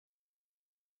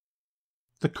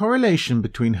The correlation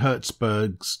between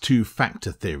Herzberg's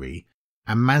two-factor theory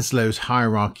and Maslow's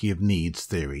hierarchy of needs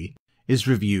theory is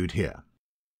reviewed here.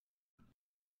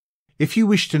 If you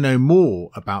wish to know more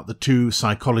about the two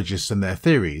psychologists and their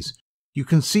theories, you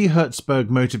can see Herzberg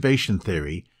motivation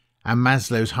theory and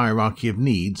Maslow's hierarchy of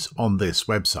needs on this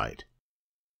website.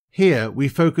 Here we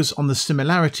focus on the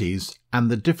similarities and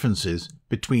the differences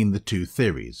between the two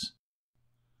theories.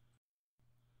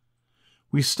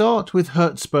 We start with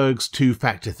Herzberg's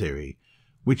two-factor theory,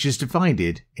 which is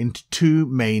divided into two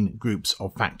main groups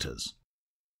of factors.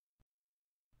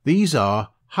 These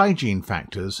are hygiene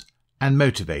factors and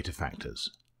motivator factors.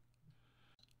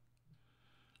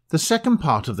 The second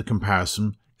part of the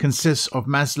comparison consists of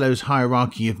Maslow's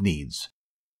hierarchy of needs.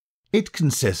 It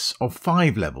consists of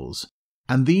 5 levels,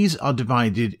 and these are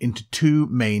divided into two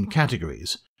main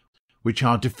categories, which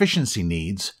are deficiency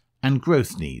needs and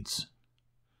growth needs.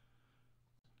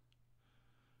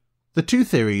 The two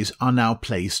theories are now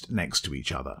placed next to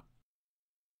each other.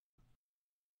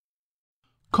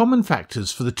 Common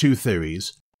factors for the two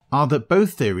theories are that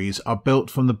both theories are built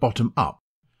from the bottom up,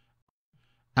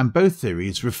 and both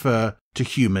theories refer to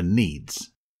human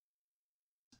needs.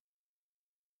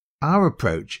 Our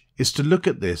approach is to look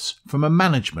at this from a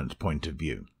management point of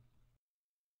view.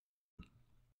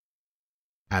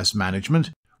 As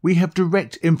management, we have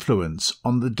direct influence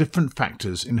on the different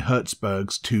factors in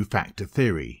Herzberg's two-factor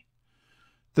theory.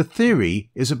 The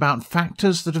theory is about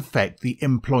factors that affect the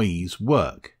employee's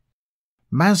work.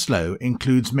 Maslow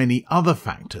includes many other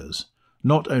factors,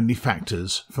 not only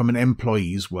factors from an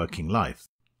employee's working life.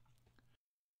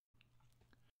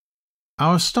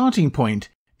 Our starting point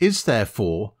is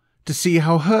therefore to see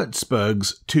how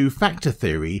Herzberg's two-factor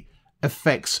theory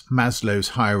affects Maslow's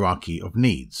hierarchy of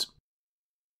needs.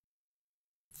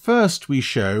 First, we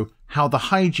show how the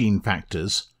hygiene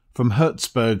factors from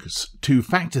Herzberg's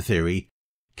two-factor theory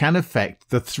can affect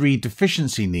the 3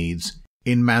 deficiency needs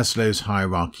in Maslow's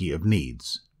hierarchy of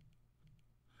needs.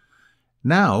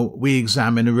 Now we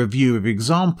examine a review of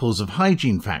examples of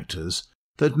hygiene factors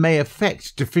that may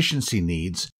affect deficiency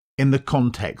needs in the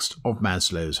context of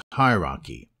Maslow's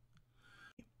hierarchy.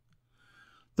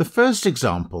 The first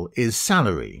example is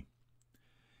salary.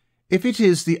 If it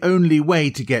is the only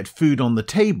way to get food on the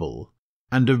table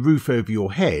and a roof over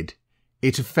your head,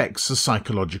 it affects the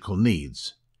psychological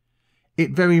needs.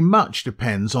 It very much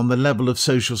depends on the level of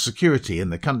social security in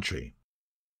the country.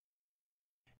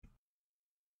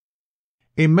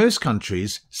 In most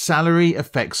countries, salary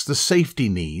affects the safety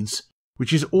needs,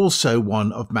 which is also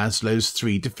one of Maslow's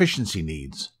 3 deficiency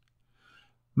needs.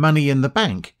 Money in the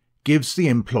bank gives the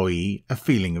employee a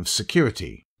feeling of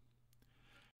security.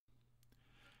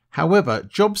 However,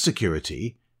 job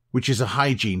security, which is a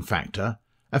hygiene factor,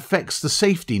 affects the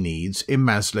safety needs in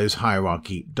Maslow's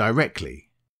hierarchy directly.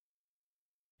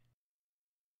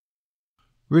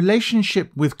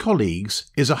 Relationship with colleagues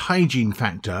is a hygiene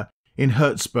factor in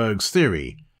Herzberg's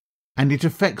theory, and it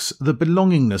affects the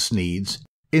belongingness needs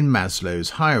in Maslow's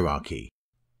hierarchy.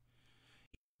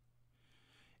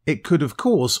 It could, of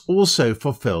course, also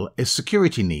fulfill a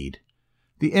security need.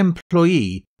 The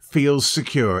employee feels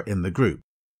secure in the group.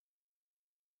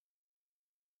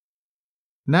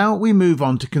 Now we move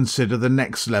on to consider the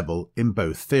next level in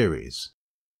both theories.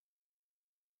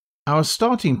 Our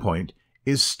starting point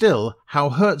is still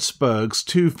how Herzberg's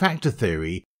two-factor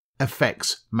theory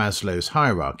affects Maslow's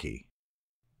hierarchy.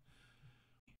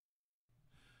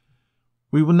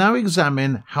 We will now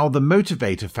examine how the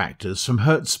motivator factors from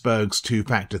Herzberg's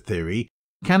two-factor theory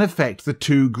can affect the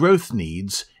 2 growth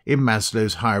needs in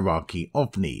Maslow's hierarchy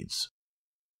of needs.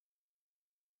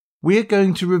 We are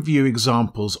going to review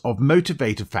examples of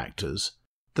motivator factors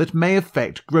that may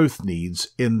affect growth needs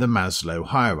in the Maslow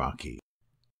hierarchy.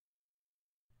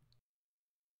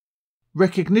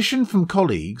 Recognition from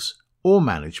colleagues or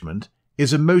management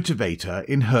is a motivator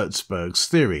in Herzberg's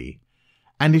theory,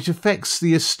 and it affects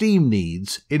the esteem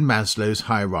needs in Maslow's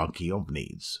hierarchy of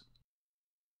needs.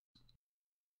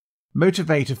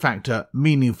 Motivator factor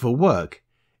meaningful work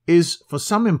is, for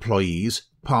some employees,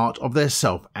 part of their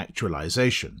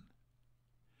self-actualization.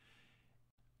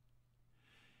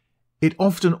 It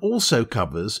often also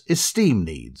covers esteem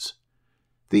needs.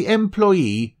 The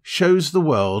employee shows the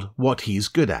world what he's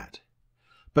good at.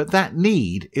 But that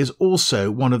need is also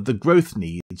one of the growth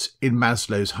needs in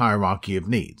Maslow's hierarchy of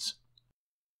needs.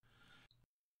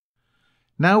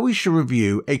 Now we shall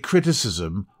review a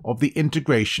criticism of the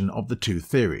integration of the 2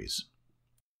 theories.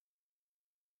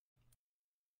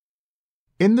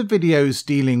 In the videos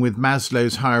dealing with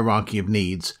Maslow's hierarchy of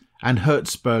needs and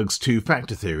Herzberg's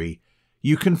two-factor theory,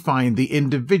 you can find the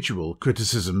individual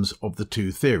criticisms of the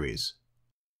 2 theories.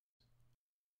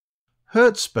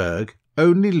 Herzberg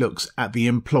only looks at the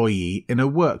employee in a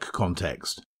work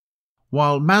context,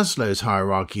 while Maslow's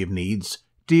hierarchy of needs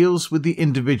deals with the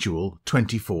individual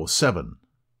 24/7.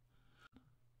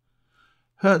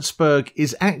 Herzberg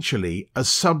is actually a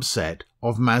subset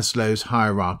of Maslow's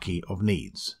hierarchy of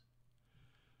needs.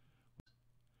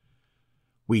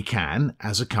 We can,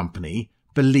 as a company,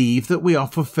 believe that we are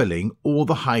fulfilling all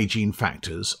the hygiene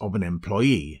factors of an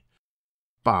employee.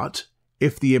 But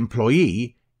if the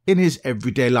employee, in his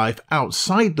everyday life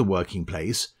outside the working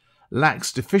place,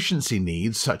 lacks deficiency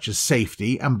needs such as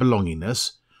safety and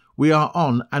belongingness, we are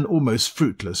on an almost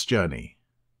fruitless journey.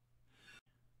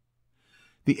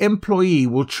 The employee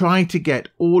will try to get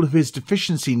all of his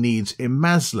deficiency needs in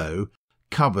Maslow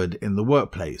covered in the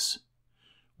workplace.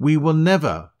 We will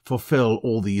never fulfill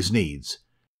all these needs,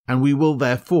 and we will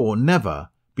therefore never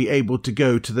be able to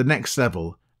go to the next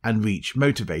level and reach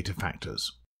motivator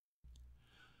factors.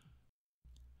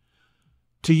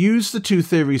 To use the two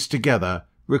theories together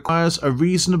requires a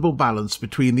reasonable balance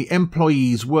between the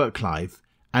employee's work life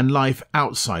and life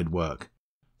outside work,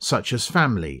 such as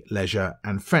family, leisure,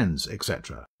 and friends,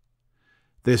 etc.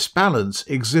 This balance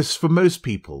exists for most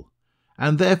people,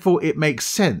 and therefore it makes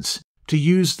sense to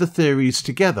use the theories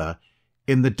together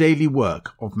in the daily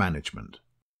work of management.